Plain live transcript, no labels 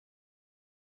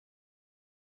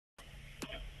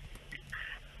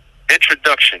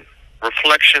Introduction.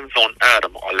 Reflections on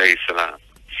Adam alayhi salam.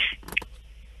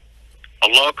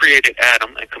 Allah created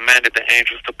Adam and commanded the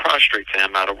angels to prostrate to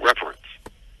him out of reverence.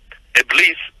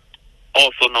 Iblis,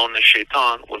 also known as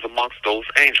Shaitan, was amongst those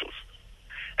angels.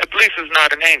 Iblis is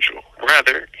not an angel.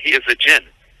 Rather, he is a jinn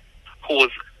who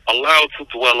was allowed to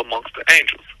dwell amongst the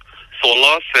angels. So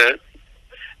Allah said,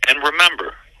 and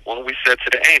remember when we said to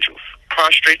the angels,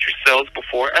 prostrate yourselves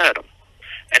before Adam.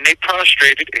 And they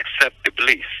prostrated except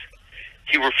Iblis.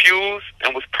 He refused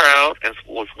and was proud and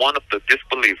was one of the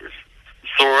disbelievers.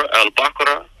 Surah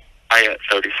Al-Baqarah, Ayat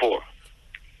 34.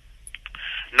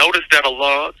 Notice that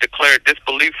Allah declared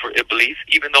disbelief for Iblis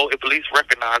even though Iblis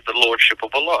recognized the lordship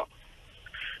of Allah.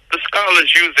 The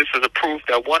scholars use this as a proof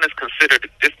that one is considered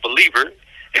a disbeliever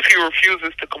if he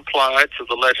refuses to comply to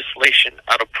the legislation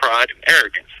out of pride and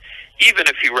arrogance, even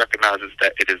if he recognizes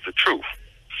that it is the truth.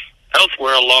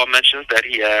 Elsewhere, Allah mentions that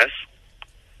He asked,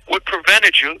 what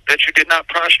prevented you that you did not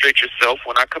prostrate yourself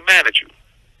when I commanded you?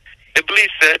 Iblis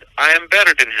said, I am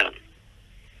better than him.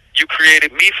 You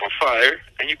created me from fire,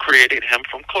 and you created him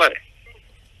from clay.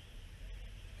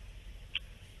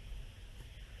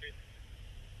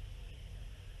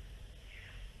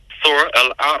 Surah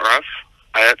Al-A'raf,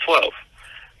 Ayat 12.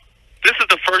 This is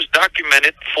the first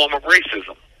documented form of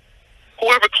racism.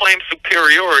 Whoever claims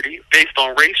superiority based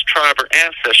on race, tribe, or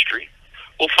ancestry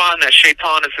will find that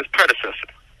Shaitan is his predecessor.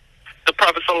 The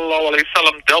Prophet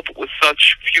ﷺ dealt with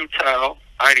such futile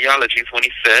ideologies when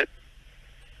he said,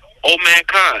 O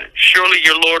mankind, surely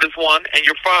your Lord is one and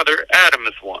your father Adam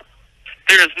is one.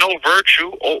 There is no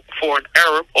virtue for an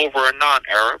Arab over a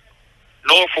non-Arab,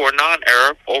 nor for a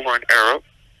non-Arab over an Arab,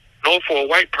 nor for a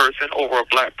white person over a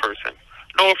black person,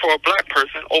 nor for a black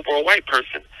person over a white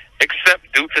person, except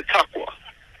due to taqwa.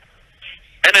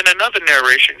 And in another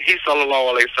narration, he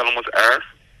ﷺ was asked,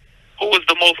 who is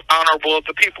the most honorable of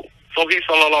the people? So he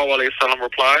ﷺ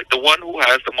replied, the one who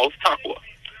has the most taqwa.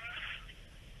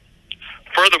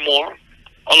 Furthermore,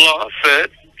 Allah said,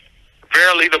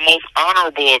 verily the most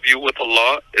honorable of you with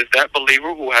Allah is that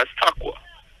believer who has taqwa.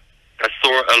 That's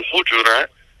Surah Al-Hujurat,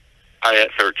 Ayat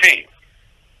 13.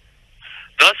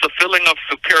 Thus, a feeling of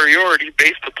superiority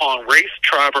based upon race,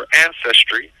 tribe, or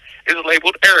ancestry is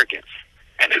labeled arrogance,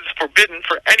 and it is forbidden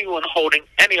for anyone holding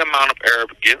any amount of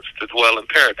arrogance to dwell in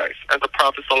paradise. As the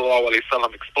Prophet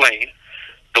ﷺ explained,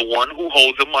 the one who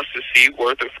holds a mustard seed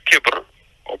worth of kibr,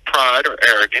 or pride or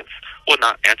arrogance, will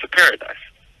not enter paradise.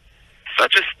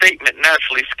 Such a statement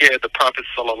naturally scared the Prophet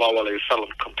ﷺ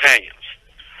companions.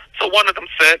 So one of them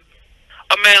said,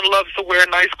 a man loves to wear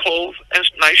nice clothes and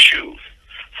nice shoes.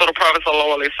 So the Prophet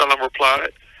ﷺ replied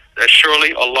that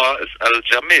surely Allah is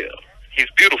Al-Jamil.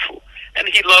 He's beautiful, and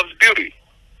He loves beauty.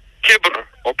 Kibr,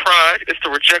 or pride, is to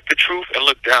reject the truth and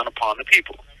look down upon the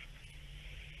people.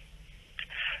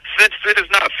 Since it is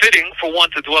not fitting for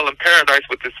one to dwell in paradise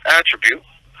with this attribute,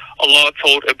 Allah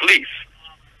told Iblis,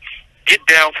 get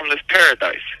down from this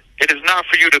paradise. It is not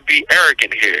for you to be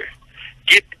arrogant here.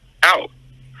 Get out,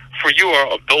 for you are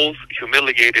of those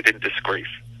humiliated and disgraced.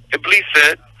 Iblis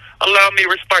said, allow me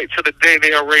respite to the day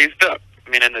they are raised up,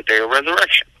 meaning the day of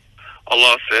resurrection.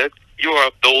 Allah said, you are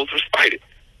of those respited.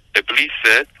 Iblis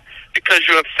said, because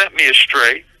you have sent me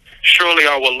astray, surely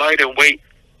I will light in wait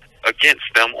against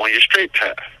them on your straight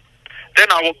path. Then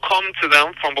I will come to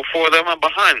them from before them and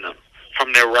behind them,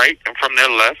 from their right and from their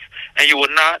left, and you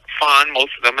will not find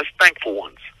most of them as thankful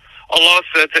ones. Allah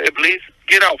said to Iblis,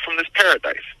 get out from this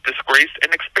paradise, disgraced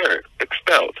and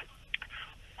expelled.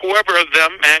 Whoever of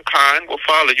them, mankind, will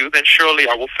follow you, then surely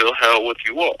I will fill hell with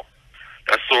you all.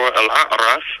 That's Surah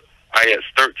Al-A'raf, ayats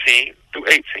 13 through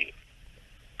 18.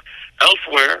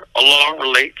 Elsewhere, Allah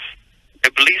relates,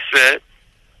 Iblis said,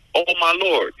 O my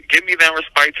Lord, give me then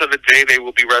respite to the day they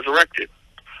will be resurrected.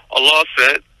 Allah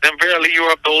said, then verily you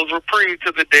are of those reprieved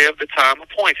to the day of the time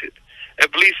appointed.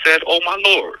 Iblis said, O my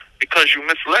Lord, because you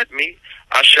misled me,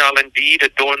 I shall indeed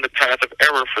adorn the path of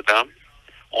error for them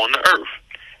on the earth,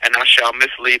 and I shall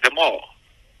mislead them all,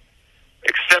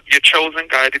 except your chosen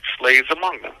guided slaves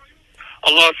among them.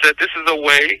 Allah said, this is a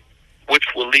way which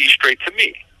will lead straight to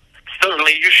me.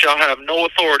 Certainly you shall have no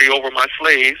authority over my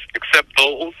slaves except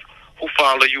those who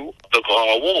follow you, the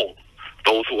Ghawun,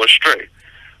 those who are stray.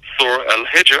 Surah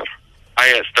Al-Hijr,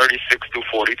 ayats 36 through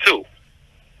 42.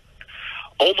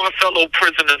 O my fellow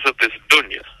prisoners of this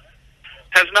dunya,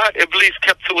 has not Iblis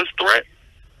kept to his threat?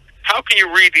 How can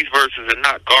you read these verses and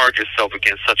not guard yourself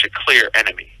against such a clear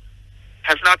enemy?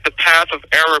 Has not the path of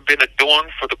error been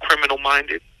adorned for the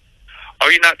criminal-minded?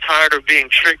 Are you not tired of being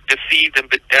tricked, deceived, and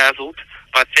bedazzled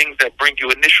by things that bring you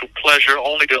initial pleasure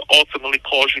only to ultimately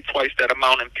cause you twice that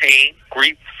amount in pain,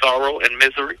 grief, sorrow, and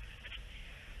misery?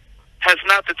 Has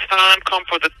not the time come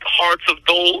for the hearts of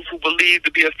those who believe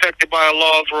to be affected by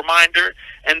Allah's reminder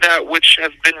and that which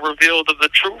has been revealed of the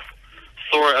truth?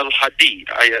 Surah Al-Hadid,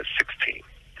 ayat 16.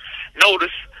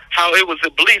 Notice how it was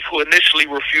Iblis who initially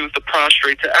refused to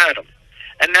prostrate to Adam,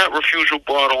 and that refusal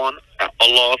brought on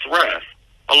Allah's wrath.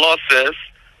 Allah says,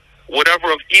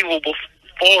 whatever of evil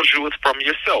befalls you is from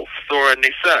yourself. Surah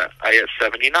Nisa, ayat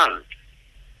 79.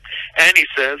 And he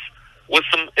says, when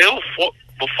some ill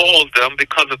befalls them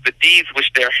because of the deeds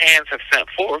which their hands have sent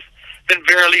forth, then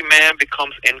verily man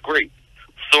becomes ingrate.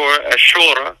 Surah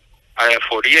Ash-Shura, ayat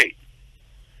 48.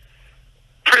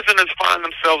 Prisoners find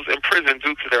themselves in prison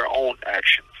due to their own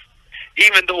actions.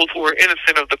 Even those who are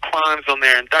innocent of the crimes on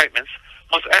their indictments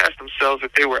must ask themselves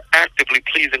if they were actively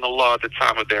pleasing Allah at the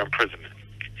time of their imprisonment.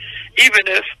 Even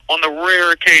if, on the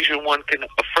rare occasion, one can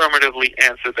affirmatively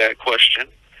answer that question,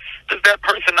 does that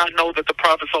person not know that the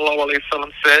Prophet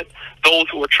ﷺ said, those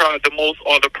who are tried the most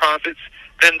are the prophets,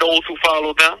 then those who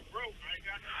follow them?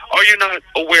 Are you not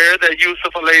aware that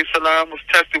Yusuf ﷺ was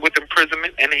tested with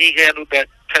imprisonment and he handled that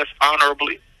test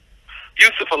honorably?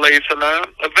 Yusuf ﷺ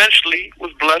eventually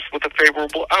was blessed with a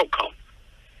favorable outcome.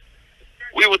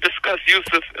 We will discuss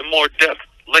Yusuf in more depth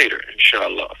later,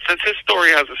 inshallah, since his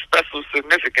story has a special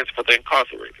significance for the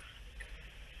incarcerated.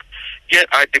 Yet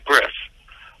I digress.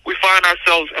 We find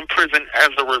ourselves in prison as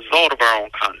a result of our own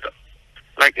conduct.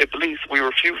 Like Iblis, we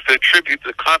refuse to attribute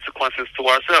the consequences to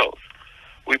ourselves.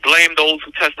 We blame those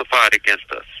who testified against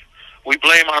us. We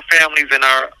blame our families and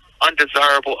our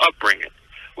undesirable upbringing.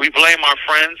 We blame our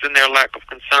friends and their lack of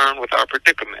concern with our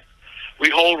predicament. We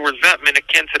hold resentment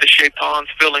akin to the shaitan's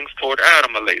feelings toward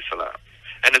Adam alayhi salam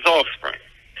and his offspring.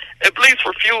 Iblis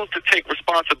refused to take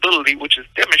responsibility, which is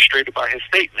demonstrated by his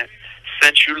statement,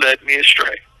 "Since you led me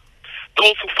astray."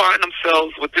 Those who find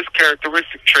themselves with this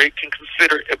characteristic trait can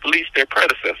consider Iblis their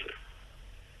predecessor.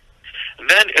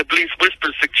 Then Iblis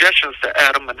whispered suggestions to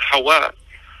Adam and Hawa,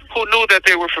 who knew that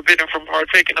they were forbidden from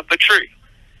partaking of the tree.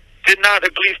 Did not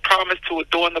Iblis promise to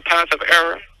adorn the path of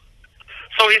error?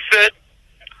 So he said,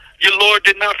 your Lord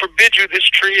did not forbid you this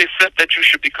tree except that you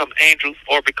should become angels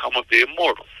or become of the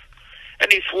immortals.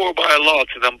 And he swore by Allah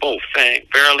to them both, saying,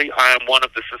 verily I am one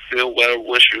of the sincere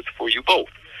well-wishers for you both.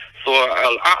 Surah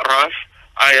Al-A'raf,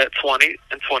 ayat 20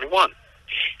 and 21.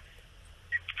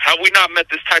 Have we not met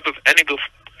this type of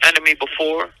enemy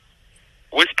before,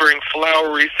 whispering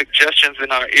flowery suggestions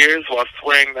in our ears while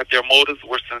swearing that their motives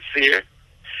were sincere?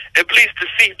 Iblis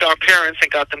deceived our parents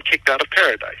and got them kicked out of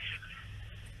paradise.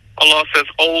 Allah says,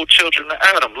 O children of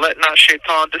Adam, let not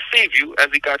shaitan deceive you as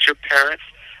he got your parents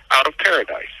out of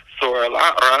paradise. Surah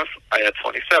Al-A'raf, ayat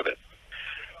 27.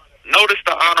 Notice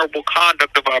the honorable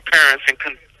conduct of our parents in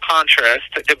contrast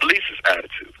to Iblis'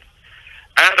 attitude.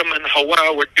 Adam and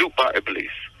Hawa were duped by Iblis.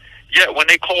 Yet when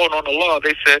they called on Allah,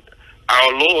 they said,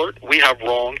 our Lord, we have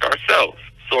wronged ourselves.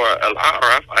 Surah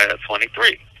Al-A'raf, ayat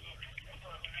 23.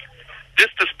 This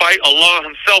despite Allah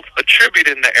himself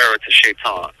attributing the error to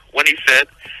shaitan, when he said,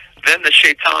 then the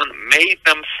shaitan made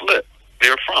them slip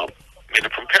therefrom,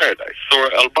 meaning from paradise.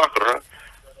 Surah Al-Baqarah,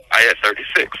 ayat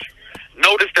 36.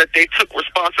 Notice that they took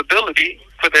responsibility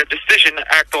for their decision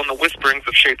to act on the whisperings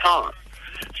of shaitan.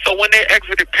 So when they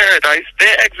exited paradise,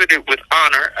 they exited with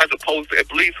honor as opposed to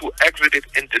Iblis, who exited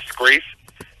in disgrace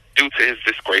due to his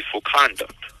disgraceful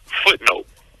conduct. Footnote.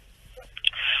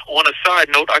 On a side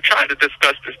note, I tried to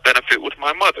discuss this benefit with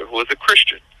my mother, who is a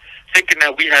Christian, thinking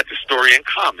that we had the story in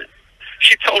common.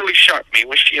 She totally shocked me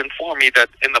when she informed me that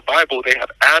in the Bible they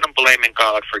have Adam blaming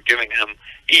God for giving him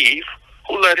Eve,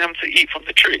 who led him to eat from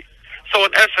the tree. So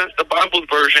in essence, the Bible's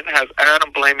version has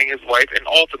Adam blaming his wife and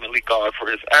ultimately God for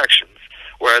his actions,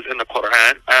 whereas in the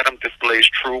Quran, Adam displays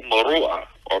true muru'ah,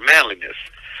 or manliness,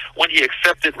 when he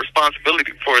accepted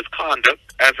responsibility for his conduct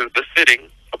as is befitting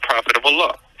a prophet of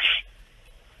Allah.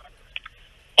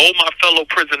 O my fellow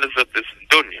prisoners of this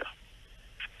dunya,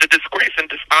 the disgrace and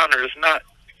dishonor is not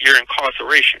your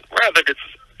incarceration. Rather, this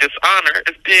dishonor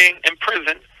is being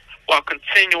imprisoned while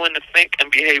continuing to think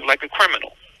and behave like a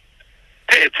criminal.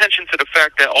 Pay attention to the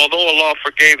fact that although Allah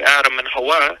forgave Adam and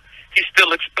Hawa, he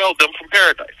still expelled them from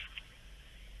paradise.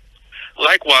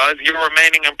 Likewise, your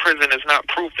remaining in prison is not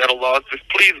proof that Allah is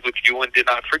displeased with you and did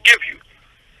not forgive you.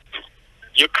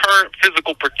 Your current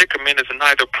physical predicament is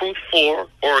neither proof for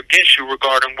or against you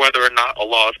regarding whether or not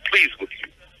Allah is pleased with you.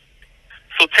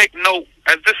 So take note,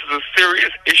 as this is a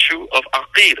serious issue of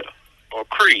aqidah, or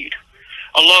creed.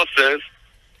 Allah says,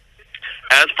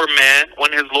 as for man,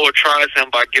 when his Lord tries him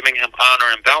by giving him honor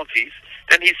and bounties,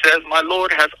 then he says, my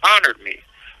Lord has honored me.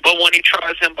 But when he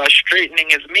tries him by straightening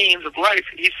his means of life,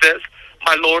 he says,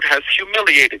 my Lord has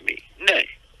humiliated me. Nay.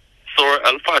 Surah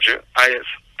Al-Fajr, ayahs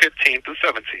 15 through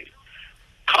 17.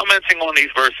 Commenting on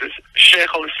these verses, Shaykh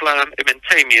al-Islam Ibn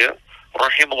Taymiyyah,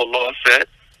 rahimahullah, said,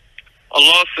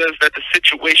 Allah says that the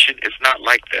situation is not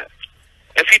like that.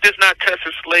 If he does not test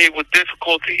his slave with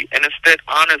difficulty and instead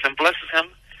honors and blesses him,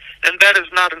 then that is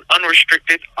not an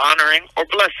unrestricted honoring or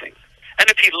blessing. And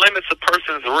if he limits a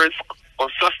person's risk or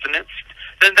sustenance,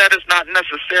 then that is not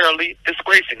necessarily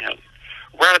disgracing him.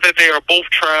 Rather, they are both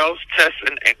trials, tests,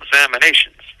 and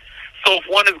examinations. So if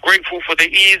one is grateful for the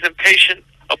ease and patient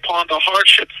upon the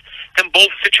hardships, then both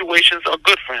situations are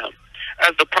good for him.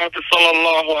 As the Prophet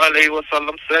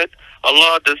ﷺ said,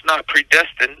 Allah does not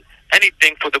predestine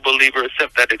anything for the believer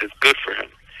except that it is good for him.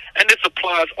 And this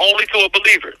applies only to a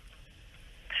believer.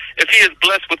 If he is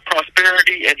blessed with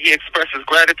prosperity and he expresses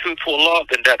gratitude to Allah,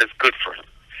 then that is good for him.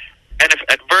 And if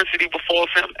adversity befalls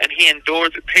him and he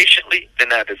endures it patiently, then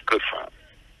that is good for him.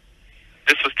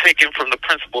 This was taken from the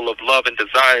principle of love and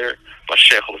desire by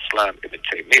Shaykh al-Islam Ibn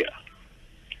Taymiyyah.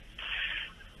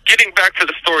 Getting back to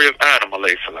the story of Adam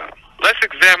alayhi salam, let's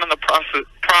examine the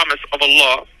promise of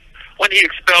Allah when he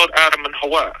expelled Adam and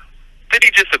Hawa. Did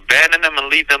he just abandon them and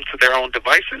leave them to their own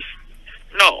devices?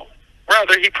 No.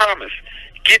 Rather, he promised,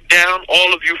 get down,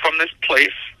 all of you, from this place.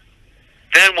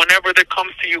 Then whenever there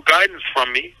comes to you guidance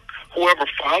from me, whoever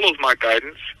follows my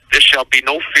guidance, there shall be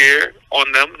no fear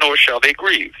on them, nor shall they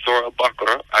grieve. Surah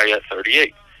Al-Baqarah, ayat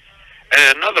 38.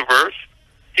 And in another verse,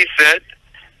 he said,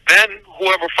 then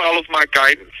whoever follows my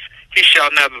guidance, he shall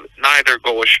neither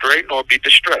go astray nor be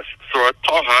distressed. Surah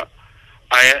Taha,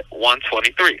 ayat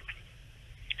 123.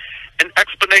 In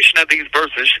explanation of these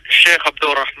verses, Shaykh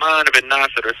Abdul Rahman ibn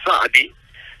Nasir al-Sa'di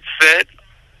said,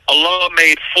 Allah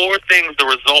made four things the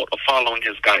result of following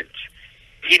his guidance.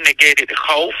 He negated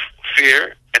khawf,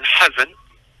 fear, and hazan,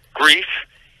 grief,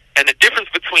 and the difference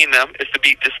between them is to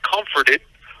be discomforted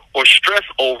or stress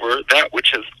over that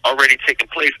which has already taken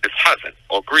place is hazan,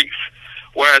 or grief,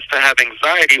 whereas to have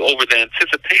anxiety over the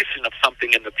anticipation of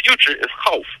something in the future is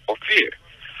khawf, or fear.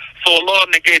 So Allah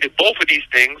negated both of these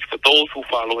things for those who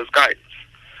follow his guidance.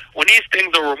 When these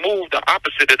things are removed, the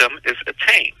opposite of them is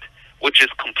attained, which is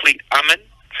complete aman,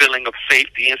 feeling of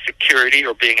safety and security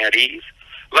or being at ease.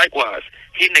 Likewise,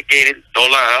 he negated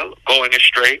dolal, going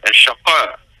astray, and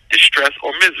shaqa, distress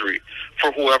or misery,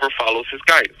 for whoever follows his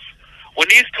guidance. When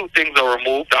these two things are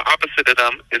removed, the opposite of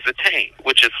them is attained,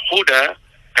 which is huda,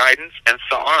 guidance, and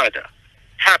sa'ada,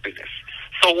 happiness.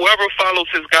 So whoever follows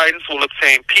his guidance will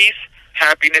obtain peace,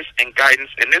 happiness, and guidance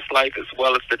in this life as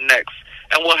well as the next,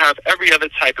 and will have every other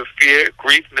type of fear,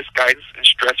 grief, misguidance, and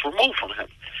stress removed from him.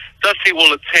 Thus he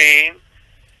will attain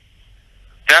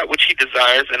that which he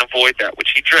desires and avoid that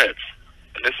which he dreads.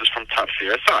 And this is from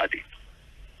Tafsir Sa'di.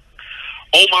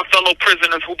 O my fellow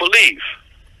prisoners who believe,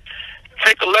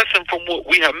 take a lesson from what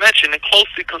we have mentioned and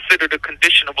closely consider the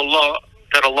condition of Allah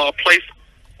that Allah placed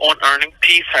on earning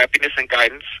peace, happiness, and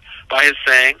guidance by his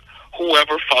saying,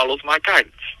 whoever follows my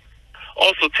guidance.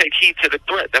 Also take heed to the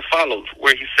threat that follows,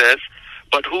 where he says,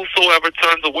 but whosoever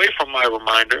turns away from my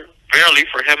reminder, verily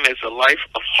for him is a life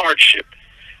of hardship,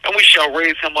 and we shall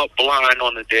raise him up blind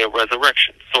on the day of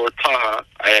resurrection. Surah Taha,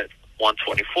 ayat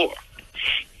 124.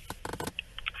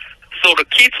 So the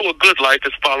key to a good life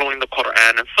is following the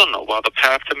Quran and Sunnah, while the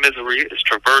path to misery is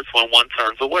traversed when one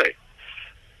turns away.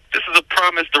 This is a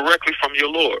promise directly from your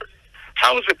Lord.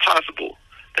 How is it possible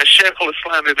that Shaykh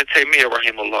al-Islam Ibn Taymiyyah,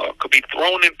 rahimahullah, could be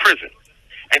thrown in prison,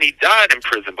 and he died in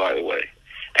prison, by the way,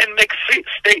 and make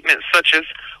statements such as,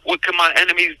 what can my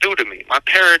enemies do to me? My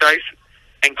paradise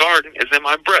and garden is in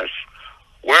my breast.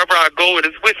 Wherever I go, it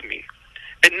is with me.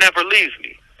 It never leaves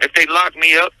me. If they lock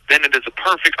me up, then it is a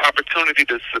perfect opportunity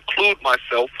to seclude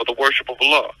myself for the worship of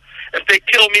Allah. If they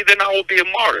kill me, then I will be a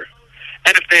martyr.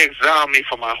 And if they exile me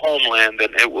from my homeland, then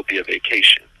it will be a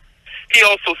vacation. He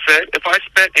also said, if I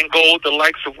spent in gold the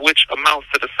likes of which amounts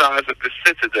to the size of the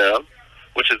citadel,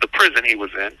 which is the prison he was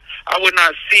in, I would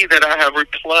not see that I have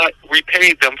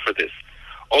repaid them for this,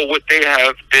 or would they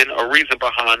have been a reason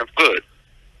behind of good.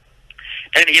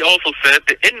 And he also said,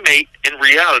 the inmate in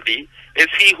reality is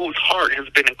he whose heart has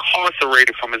been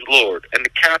incarcerated from his Lord, and the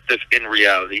captive in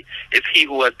reality is he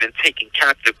who has been taken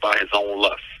captive by his own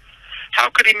lust. How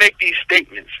could he make these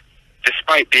statements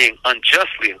despite being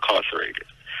unjustly incarcerated?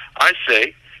 I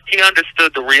say, he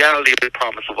understood the reality of the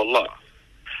promise of Allah.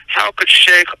 How could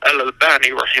Shaykh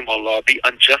al-Albani, rahimahullah, be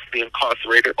unjustly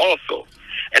incarcerated also,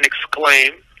 and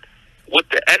exclaim, what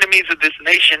the enemies of this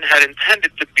nation had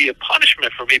intended to be a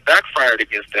punishment for me backfired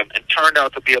against them and turned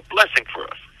out to be a blessing for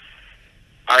us?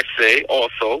 I say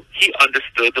also, he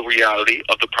understood the reality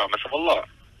of the promise of Allah.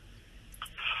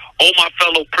 O my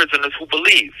fellow prisoners who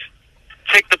believe,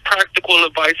 take the practical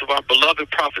advice of our beloved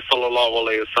Prophet sallallahu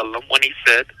alaihi wasallam when he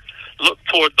said, look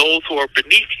toward those who are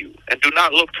beneath you, and do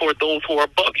not look toward those who are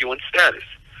above you in status.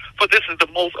 For this is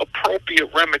the most appropriate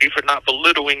remedy for not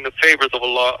belittling the favors of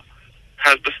Allah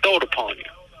has bestowed upon you.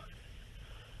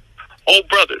 O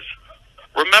brothers,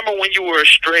 remember when you were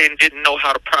astray and didn't know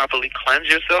how to properly cleanse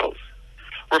yourselves?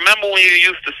 Remember when you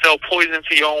used to sell poison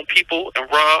to your own people and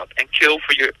rob and kill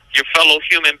for your fellow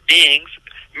human beings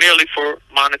merely for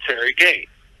monetary gain?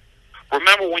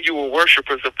 Remember when you were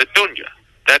worshippers of the dunya,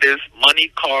 that is,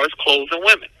 money, cars, clothes, and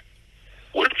women?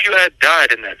 What if you had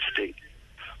died in that state?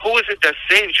 Who is it that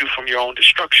saves you from your own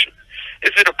destruction?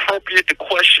 Is it appropriate to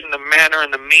question the manner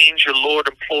and the means your Lord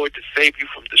employed to save you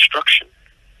from destruction?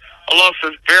 Allah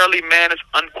says, verily man is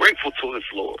ungrateful to his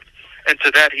Lord, and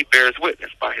to that he bears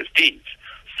witness by his deeds.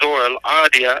 Surah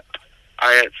Al-Adiyat,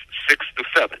 ayats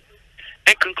 6-7.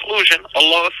 In conclusion,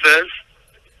 Allah says,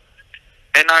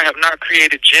 and I have not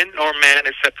created jinn nor man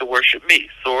except to worship me.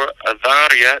 Surah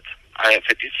Al-Dhariyat, ayat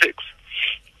 56.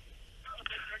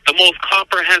 The most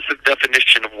comprehensive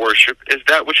definition of worship is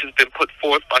that which has been put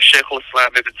forth by Shaykh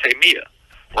al-Islam ibn Taymiyyah,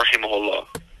 rahimahullah.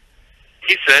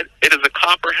 He said, it is a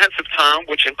comprehensive term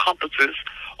which encompasses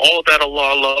all that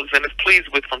Allah loves and is pleased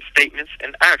with from statements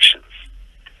and actions,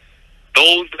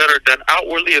 those that are done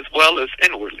outwardly as well as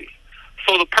inwardly.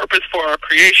 So the purpose for our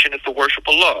creation is to worship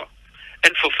Allah.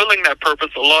 In fulfilling that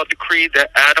purpose, Allah decreed that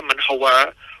Adam and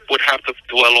Hawa would have to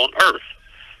dwell on earth.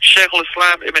 Shaykh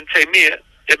al-Islam ibn Taymiyyah,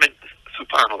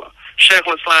 Shaykh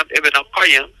al-Islam ibn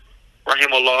al-Qayyim,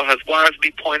 rahimahullah, has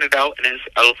wisely pointed out in his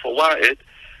Al-Fawaid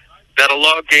that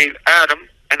Allah gave Adam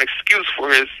an excuse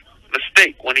for his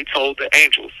mistake when he told the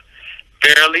angels,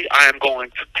 verily I am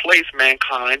going to place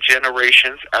mankind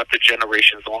generations after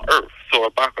generations on earth. Surah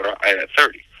Baqarah, ayat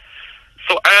 30.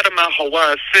 So Adam and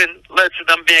Hawa's sin led to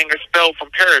them being expelled from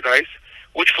paradise,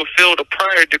 which fulfilled a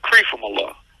prior decree from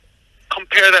Allah.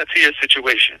 Compare that to your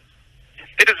situation.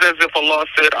 It is as if Allah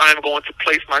said, I am going to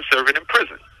place my servant in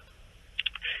prison.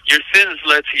 Your sins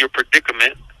led to your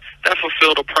predicament. That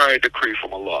fulfilled a prior decree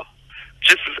from Allah.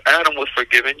 Just as Adam was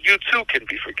forgiven, you too can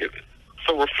be forgiven.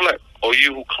 So reflect, O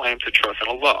you who claim to trust in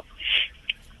Allah.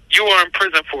 You are in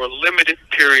prison for a limited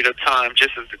period of time,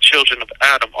 just as the children of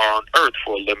Adam are on earth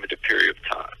for a limited period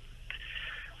of time.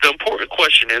 The important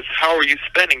question is, how are you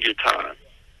spending your time?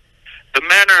 The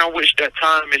manner in which that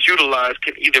time is utilized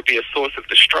can either be a source of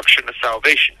destruction or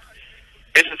salvation.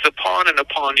 It is upon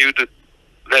you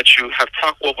that you have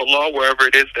taqwa of Allah wherever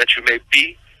it is that you may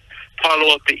be.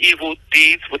 Follow up the evil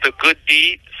deeds with a good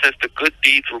deed, since the good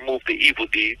deeds remove the evil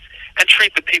deeds, and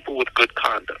treat the people with good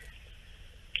conduct.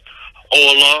 O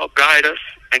Allah, guide us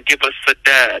and give us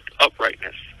sadad,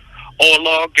 uprightness. O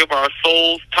Allah, give our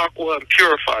souls taqwa and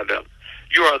purify them.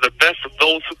 You are the best of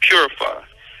those who purify.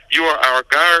 You are our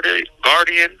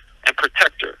guardian and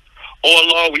protector. O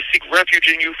Allah, we seek refuge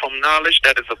in you from knowledge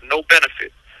that is of no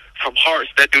benefit, from hearts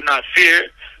that do not fear,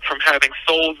 from having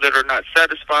souls that are not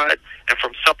satisfied, and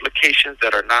from supplications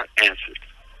that are not answered.